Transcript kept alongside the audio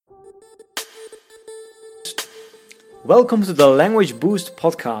Welcome to the Language Boost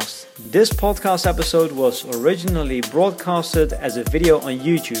podcast. This podcast episode was originally broadcasted as a video on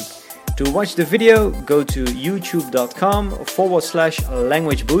YouTube. To watch the video, go to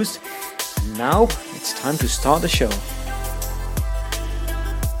youtube.com/language boost. Now it's time to start the show.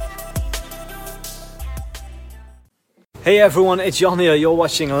 Hey everyone, it's Jan here. You're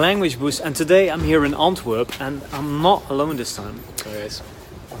watching Language Boost, and today I'm here in Antwerp, and I'm not alone this time. Yes.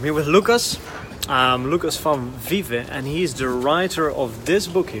 I'm here with Lucas. Lucas van Vive, and he's the writer of this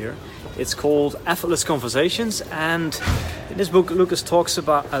book here. It's called Effortless Conversations, and in this book Lucas talks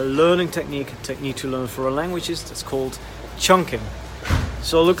about a learning technique to learn foreign languages that's called chunking.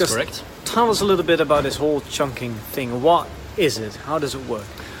 So Lucas, tell us a little bit about this whole chunking thing. What is it? How does it work?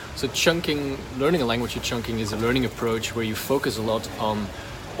 So chunking, learning a language with chunking is a learning approach where you focus a lot on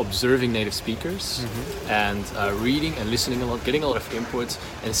observing native speakers and reading and listening a lot, getting a lot of input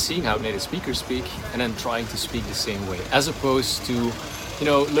and seeing how native speakers speak and then trying to speak the same way, as opposed to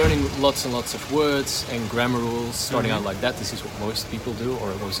learning lots and lots of words and grammar rules, starting out like that. This is what most people do,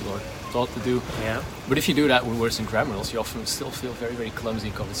 or most people are taught to do. Yeah. But if you do that with words and grammar rules, you often still feel very, very clumsy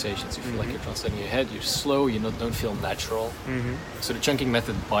in conversations. You feel like you're translating in your head, you're slow, you don't feel natural. So the chunking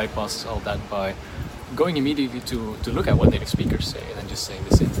method bypasses all that by going immediately to look at what native speakers say and then just saying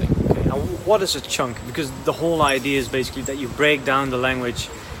the same thing. Okay. Now, what is a chunk? Because the whole idea is basically that you break down the language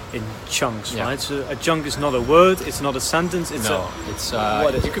in chunks, right? So a chunk is not a word, it's not a sentence, you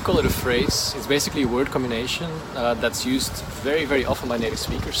could call it a phrase. It's basically a word combination that's used very, very often by native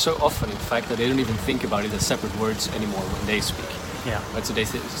speakers. So often, in fact, that they don't even think about it as separate words anymore when they speak. Yeah. Right? So they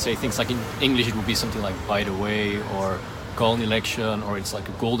say things like in English it would be something like by the way, or call an election, or it's like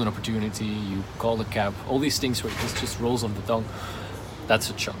a golden opportunity, you call a cab. All these things where it just rolls on the tongue, that's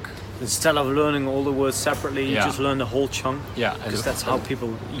a chunk. Instead of learning all the words separately, you just learn the whole chunk. Yeah, because that's how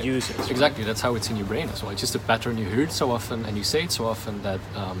people use it. Exactly, that's how it's in your brain as well. It's just a pattern you hear it so often and you say it so often that,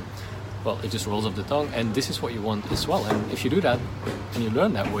 it just rolls off the tongue. And this is what you want as well. And if you do that and you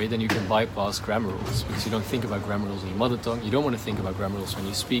learn that way, then you can bypass grammar rules, because you don't think about grammar rules in your mother tongue. You don't want to think about grammar rules when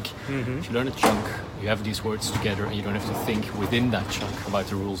you speak. If you learn a chunk, you have these words together and you don't have to think within that chunk about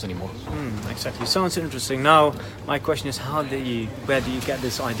the rules anymore. Exactly. Sounds interesting. Now, my question is, where do you get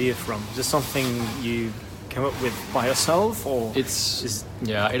this idea from? Is this something you came up with by yourself, or it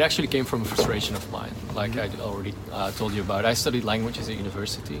actually came from a frustration of mine, like I already told you about. I studied languages at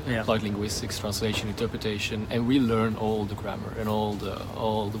university, applied linguistics, translation, interpretation, and we learn all the grammar and all the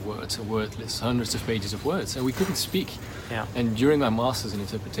words, a word list, hundreds of pages of words, and we couldn't speak. And during my master's in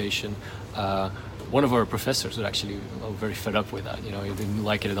interpretation, one of our professors was actually very fed up with that. He didn't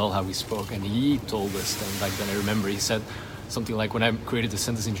like it at all how we spoke, and he told us, and back then I remember he said something like, when I created a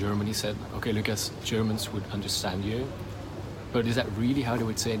sentence in German, he said, okay, Lucas, Germans would understand you, but is that really how they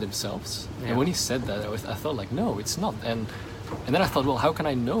would say it themselves? And when he said that, I thought like, no, it's not. And then I thought, well, how can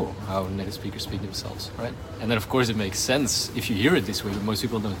I know how native speakers speak themselves, right? And then of course it makes sense if you hear it this way, but most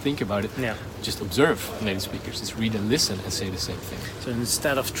people don't think about it. Just observe native speakers, just read and listen and say the same thing. So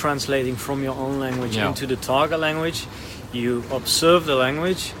instead of translating from your own language into the target language, you observe the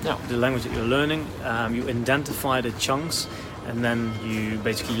language that you're learning, you identify the chunks, and then you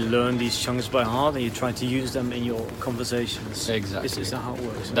basically learn these chunks by heart and you try to use them in your conversations. Exactly. Is that how it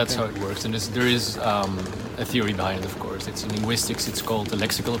works? That's how it works. And there is a theory behind it, of course. It's in linguistics, it's called the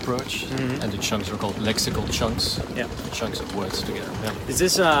lexical approach, and the chunks are called lexical chunks, chunks of words together. Is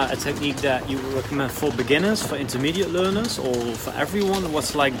this a technique that you would recommend for beginners, for intermediate learners, or for everyone?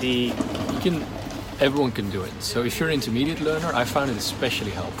 What's like Everyone can do it. So if you're an intermediate learner, I found it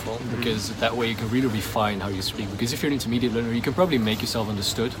especially helpful because that way you can really refine how you speak. Because if you're an intermediate learner, you can probably make yourself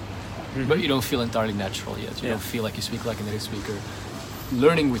understood, but you don't feel entirely natural yet. You don't feel like you speak like a native speaker.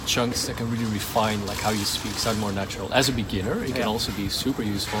 Learning with chunks that can really refine like how you speak, sound more natural. As a beginner, it can also be super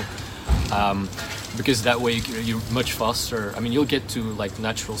useful because that way you're much faster. I mean, you'll get to like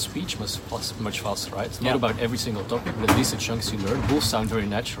natural speech much faster, right? It's not about every single topic, but at least the chunks you learn will sound very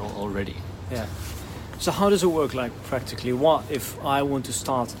natural already. Yeah. So how does it work, like practically? What if I want to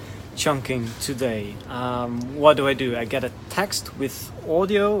start chunking today? What do? I get a text with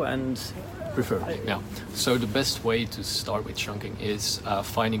audio and... Preferably, So the best way to start with chunking is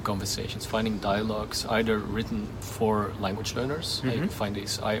finding conversations, finding dialogues, either written for language learners. You can find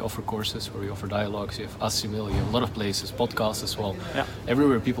these. I offer courses where we offer dialogues. You have Assimil, you have a lot of places, podcasts as well.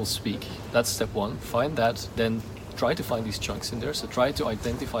 Everywhere people speak. That's step one. Find that, then try to find these chunks in there. So try to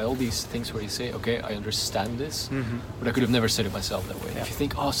identify all these things where you say, okay, I understand this, but I could have never said it myself that way. If you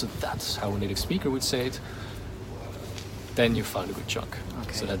think, so that's how a native speaker would say it, then you found a good chunk.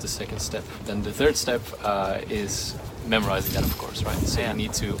 So that's the second step. Then the third step is memorizing that, of course, right? So you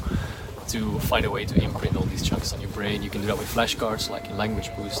need to to find a way to imprint all these chunks on your brain. You can do that with flashcards, like in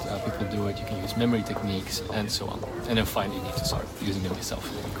Language Boost, people do it. You can use memory techniques and so on. And then finally you need to start using them yourself.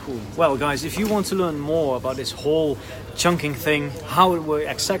 Cool. Well, guys, if you want to learn more about this whole chunking thing, how it works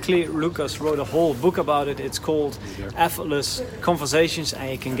exactly, Lucas wrote a whole book about it. It's called Effortless Conversations, and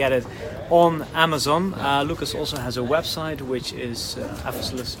you can get it on Amazon. Lucas also has a website, which is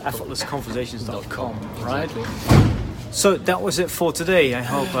effortlessconversations.com, right? Exactly. So that was it for today. I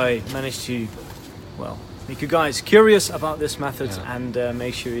hope I managed to, make you guys curious about this method, and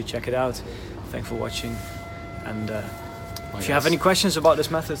make sure you check it out. Thanks for watching, and if you have any questions about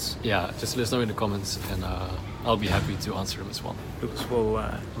this method, just let us know in the comments, and I'll be happy to answer them as well. Lucas will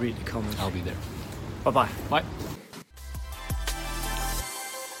read the comments. I'll be there. Bye-bye. Bye.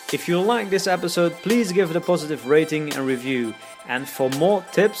 If you like this episode, please give it a positive rating and review. And for more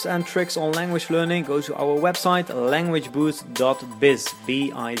tips and tricks on language learning, go to our website languageboost.biz,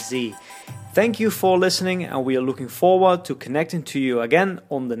 B-I-Z. Thank you for listening, and we are looking forward to connecting to you again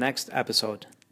on the next episode.